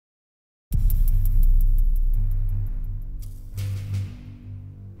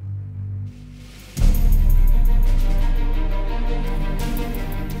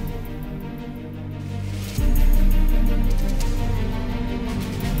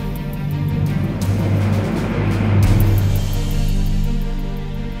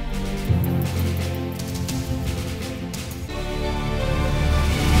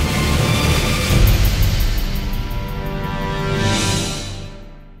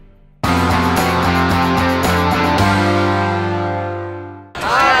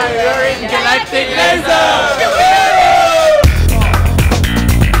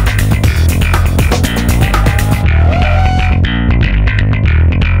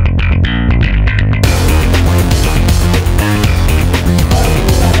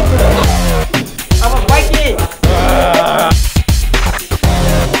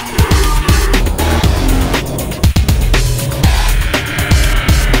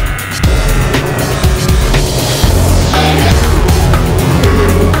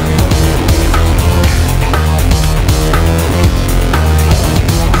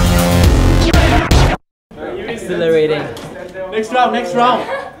next round.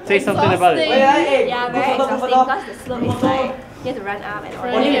 Say something about it. Yeah, very exhausting because the slope is like you have to run up and all.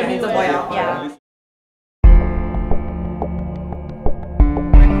 Only you need to boy out. Yeah.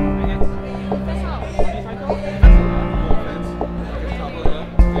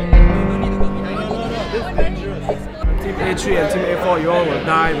 Team A3 and Team A4, you all will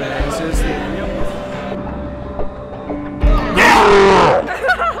die, man. Seriously.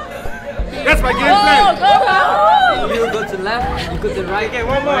 That's my game plan. You go to left, you go to right. Okay,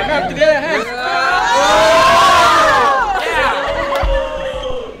 one more. Come together, hands.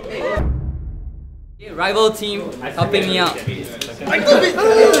 Yeah. Rival team helping me out.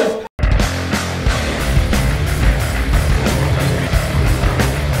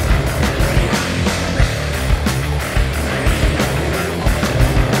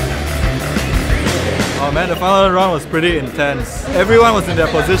 Oh man, the final round was pretty intense. Everyone was in their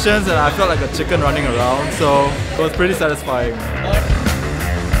positions and I felt like a chicken running around, so it was pretty satisfying.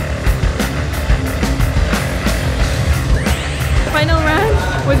 The final round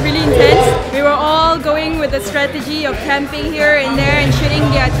was really intense. We were all going with the strategy of camping here and there and shooting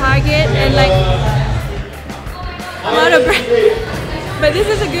their target and like a lot of breath. But this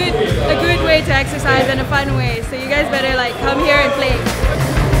is a good way to exercise and a fun way. So you guys better like come here and play.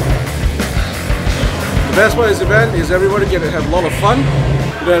 The best part of this event is everybody can have a lot of fun. You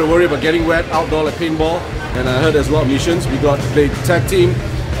don't have to worry about getting wet outdoor like paintball. And I heard there's a lot of missions. We got to play tag team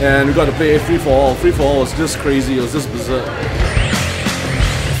and we got to play free for all. Free for all was just crazy. It was just berserk.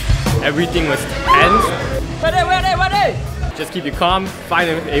 Everything was tense. Ready! Just keep you calm, find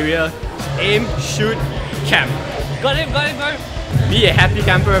an area, aim, shoot, camp. Got him. Be a happy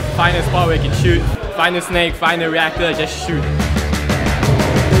camper, find a spot where you can shoot, find a snake, find a reactor, just shoot.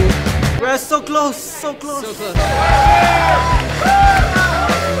 We're so close, so close. So close.